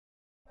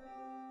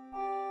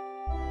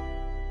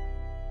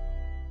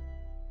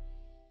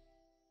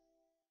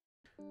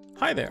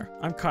Hi there,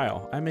 I'm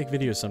Kyle. I make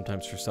videos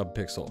sometimes for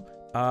Subpixel.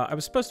 I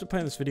was supposed to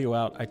plan this video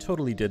out, I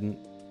totally didn't.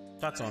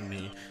 That's on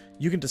me.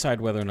 You can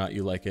decide whether or not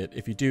you like it.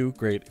 If you do,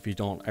 great. If you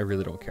don't, I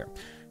really don't care.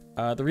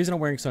 The reason I'm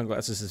wearing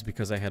sunglasses is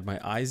because I had my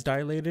eyes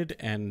dilated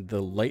and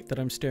the light that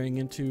I'm staring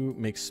into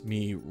makes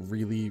me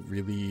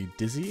really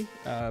dizzy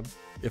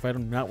if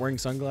I'm not wearing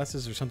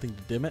sunglasses or something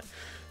to dim it.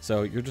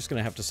 So you're just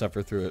gonna have to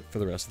suffer through it for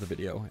the rest of the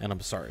video, and I'm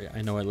sorry.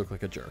 I know I look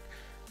like a jerk.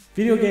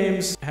 Video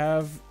games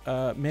have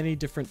many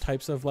different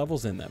types of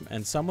levels in them,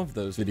 and some of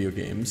those video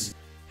games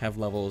have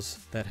levels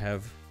that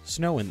have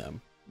snow in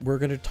them. We're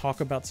going to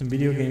talk about some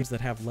video games that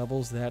have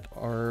levels that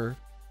are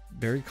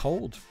very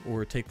cold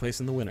or take place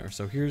in the winter.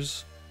 So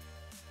here's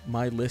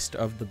my list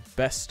of the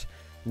best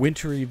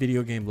wintry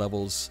video game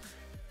levels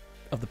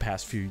of the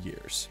past few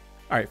years.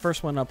 Alright,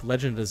 first one up,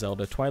 Legend of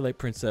Zelda, Twilight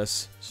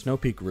Princess, Snow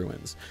Peak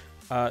Ruins.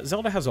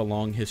 Zelda has a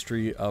long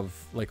history of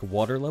like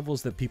water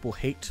levels that people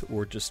hate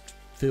or just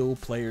fill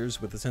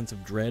players with a sense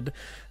of dread,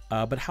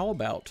 but how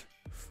about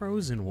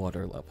frozen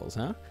water levels,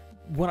 huh?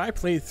 When I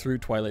played through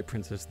Twilight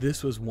Princess,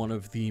 this was one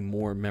of the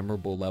more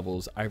memorable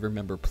levels I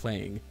remember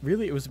playing.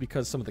 Really, it was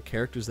because some of the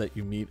characters that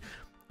you meet,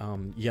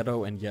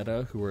 Yeto and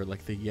Yetta, who are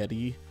like the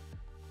Yeti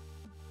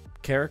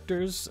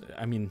characters.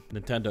 I mean,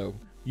 Nintendo,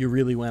 you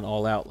really went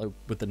all out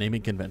with the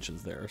naming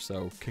conventions there,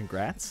 so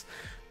congrats.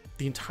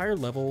 The entire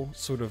level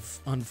sort of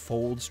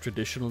unfolds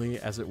traditionally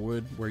as it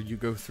would, where you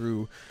go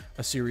through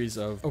a series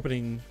of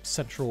opening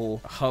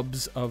central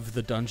hubs of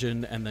the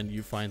dungeon, and then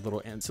you find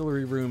little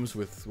ancillary rooms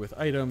with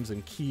items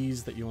and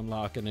keys that you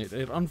unlock, and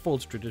it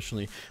unfolds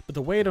traditionally. But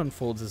the way it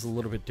unfolds is a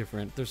little bit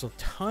different. There's a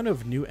ton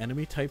of new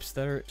enemy types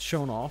that are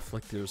shown off,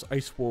 like there's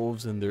ice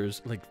wolves, and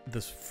there's like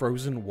this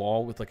frozen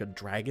wall with like a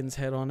dragon's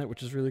head on it,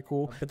 which is really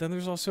cool. But then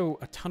there's also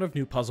a ton of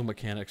new puzzle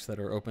mechanics that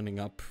are opening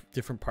up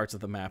different parts of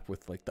the map,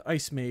 with like the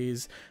ice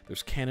maze,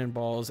 there's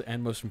cannonballs,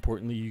 and most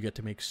importantly, you get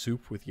to make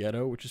soup with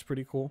Yeto, which is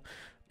pretty cool.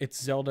 It's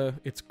Zelda,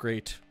 it's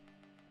great,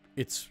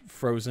 it's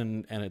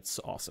frozen, and it's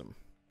awesome.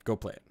 Go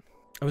play it.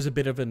 I was a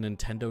bit of a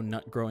Nintendo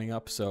nut growing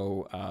up,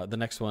 so the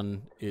next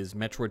one is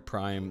Metroid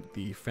Prime,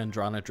 the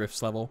Phendrana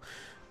Drifts level.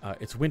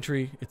 It's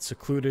wintry, it's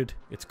secluded,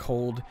 it's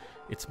cold,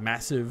 it's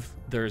massive.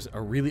 There's a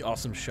really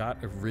awesome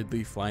shot of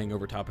Ridley flying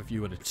over top of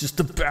you, and it's just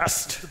the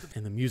best.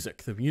 And the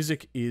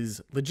music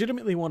is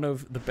legitimately one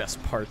of the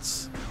best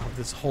parts of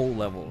this whole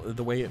level.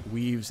 The way it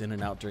weaves in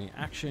and out during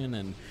action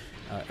and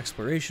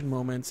exploration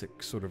moments, it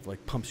sort of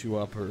like pumps you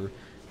up or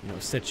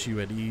sets you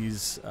at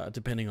ease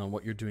depending on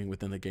what you're doing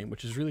within the game,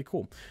 which is really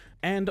cool.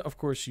 And of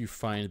course you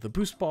find the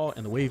boost ball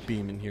and the wave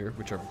beam in here,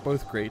 which are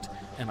both great.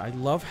 And I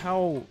love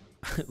how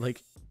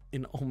like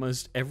in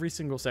almost every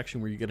single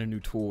section where you get a new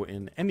tool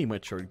in any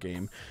Metroid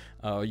game,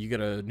 you get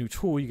a new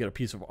tool, you get a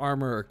piece of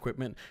armor or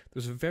equipment.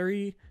 There's a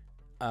very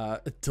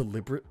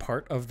deliberate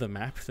part of the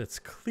map that's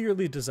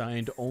clearly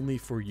designed only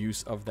for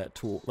use of that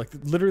tool. Like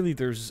literally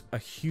there's a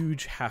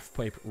huge half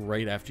pipe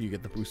right after you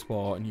get the boost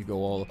ball, and you go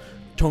all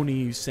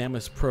Tony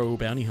Samus Pro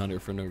bounty hunter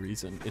for no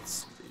reason.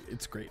 It's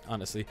great,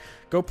 honestly.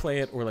 Go play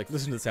it or like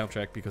listen to the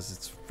soundtrack because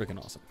it's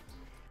freaking awesome.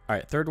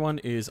 Alright, third one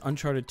is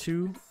Uncharted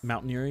 2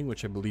 Mountaineering,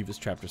 which I believe is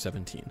Chapter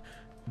 17.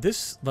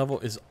 This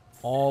level is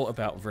all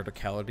about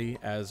verticality,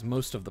 as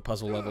most of the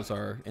puzzle levels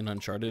are in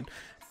Uncharted,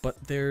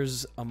 but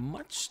there's a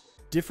much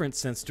different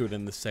sense to it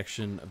in this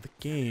section of the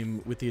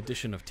game with the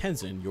addition of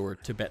Tenzin, your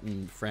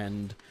Tibetan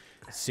friend,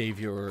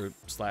 savior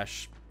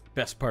slash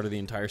best part of the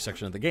entire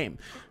section of the game.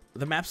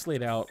 The map's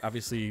laid out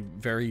obviously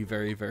very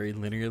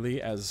linearly,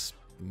 as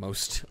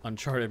most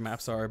Uncharted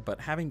maps are, but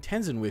having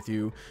Tenzin with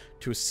you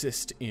to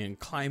assist in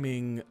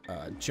climbing,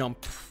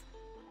 jump,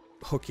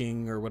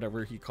 hooking, or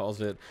whatever he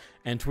calls it,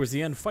 and towards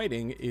the end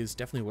fighting, is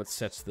definitely what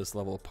sets this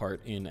level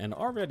apart in an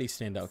already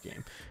standout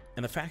game.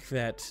 And the fact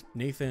that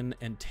Nathan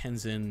and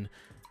Tenzin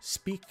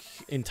speak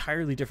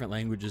entirely different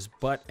languages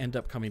but end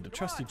up coming to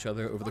trust each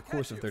other over the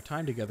course of their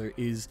time together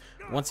is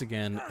once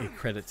again a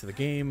credit to the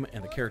game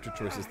and the character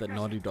choices that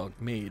Naughty Dog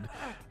made.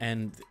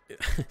 And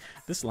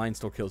this line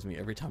still kills me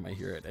every time I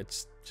hear it.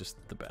 It's just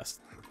the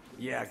best.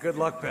 Yeah, good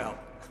luck, pal.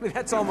 I mean,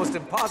 that's almost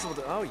impossible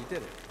to... Oh, you did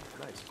it.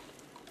 Nice.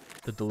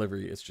 The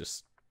delivery is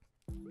just...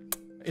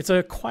 It's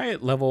a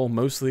quiet level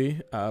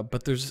mostly,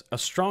 but there's a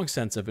strong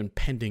sense of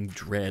impending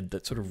dread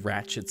that sort of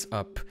ratchets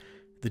up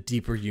the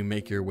deeper you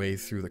make your way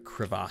through the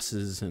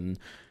crevasses and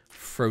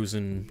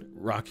frozen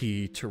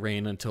rocky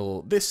terrain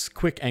until this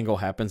quick angle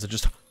happens and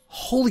just,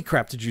 holy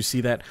crap, did you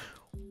see that?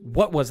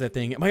 What was that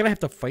thing? Am I gonna have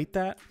to fight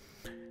that?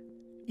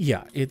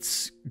 Yeah,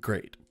 it's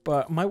great.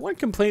 But my one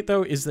complaint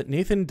though is that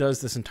Nathan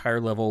does this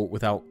entire level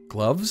without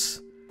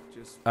gloves.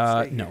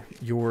 No,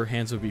 your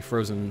hands would be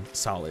frozen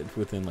solid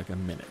within like a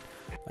minute.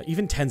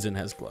 Even Tenzin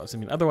has gloves. I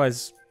mean,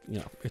 otherwise,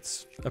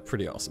 it's a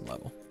pretty awesome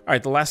level. All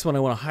right, the last one I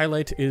want to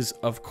highlight is,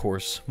 of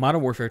course,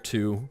 Modern Warfare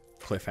 2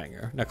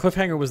 Cliffhanger. Now,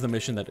 Cliffhanger was the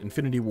mission that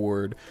Infinity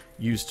Ward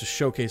used to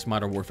showcase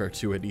Modern Warfare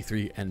 2 at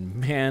E3, and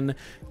man,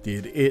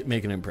 did it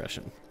make an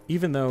impression.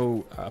 Even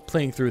though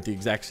playing through it the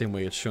exact same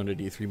way it's shown at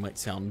E3 might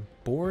sound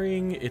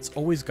boring, it's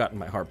always gotten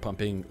my heart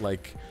pumping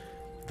like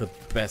the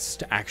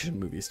best action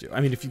movies do. I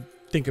mean, if you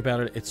think about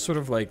it, it's sort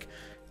of like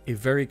a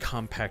very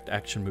compact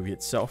action movie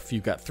itself.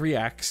 You've got 3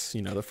 acts.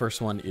 You know, the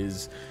first one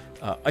is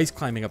ice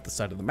climbing up the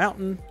side of the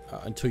mountain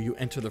until you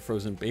enter the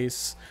frozen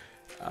base.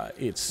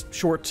 It's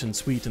short and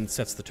sweet and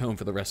sets the tone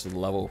for the rest of the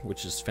level,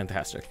 which is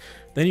fantastic.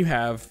 Then you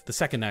have the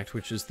second act,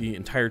 which is the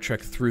entire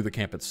trek through the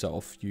camp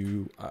itself.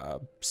 You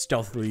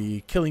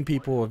stealthily killing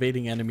people,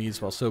 evading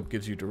enemies while Soap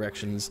gives you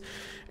directions,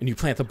 and you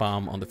plant the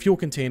bomb on the fuel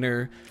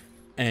container,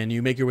 and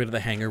you make your way to the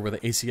hangar where the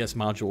ACS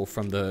module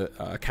from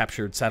the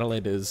captured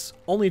satellite is,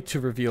 only to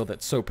reveal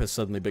that Soap has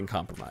suddenly been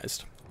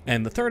compromised.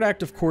 And the third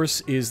act, of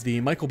course, is the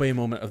Michael Bay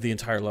moment of the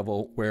entire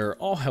level, where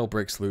all hell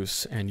breaks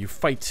loose and you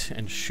fight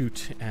and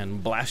shoot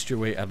and blast your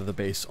way out of the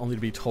base, only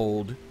to be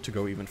told to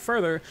go even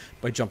further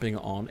by jumping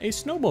on a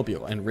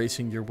snowmobile and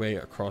racing your way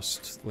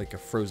across like a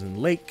frozen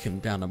lake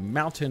and down a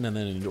mountain and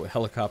then into a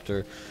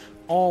helicopter,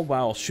 all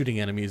while shooting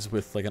enemies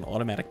with like an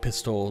automatic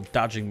pistol,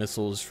 dodging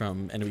missiles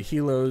from enemy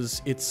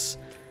helos.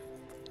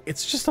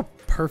 It's just a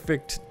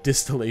perfect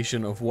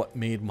distillation of what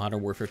made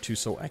Modern Warfare 2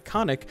 so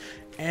iconic,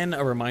 and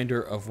a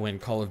reminder of when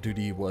Call of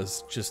Duty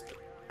was just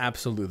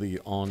absolutely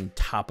on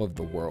top of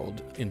the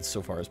world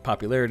insofar as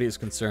popularity is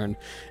concerned,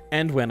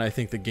 and when I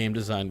think the game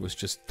design was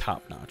just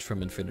top-notch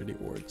from Infinity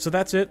Ward. So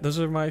that's it. Those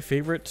are my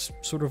favorite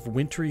sort of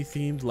wintry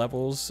themed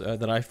levels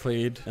that I've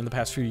played in the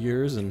past few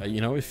years, and you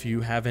know, if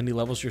you have any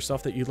levels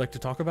yourself that you'd like to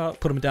talk about,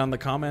 put them down in the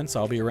comments.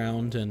 I'll be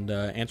around and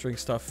answering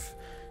stuff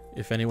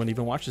if anyone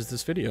even watches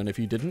this video, and if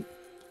you didn't,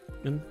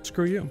 then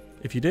screw you.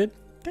 If you did,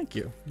 thank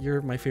you.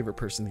 You're my favorite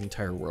person in the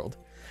entire world.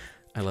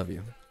 I love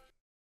you.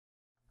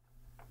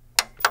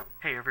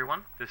 Hey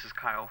everyone, this is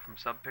Kyle from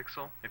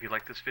Subpixel. If you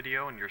like this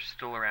video and you're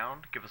still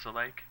around, give us a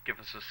like, give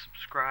us a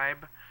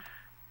subscribe,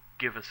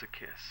 give us a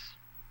kiss.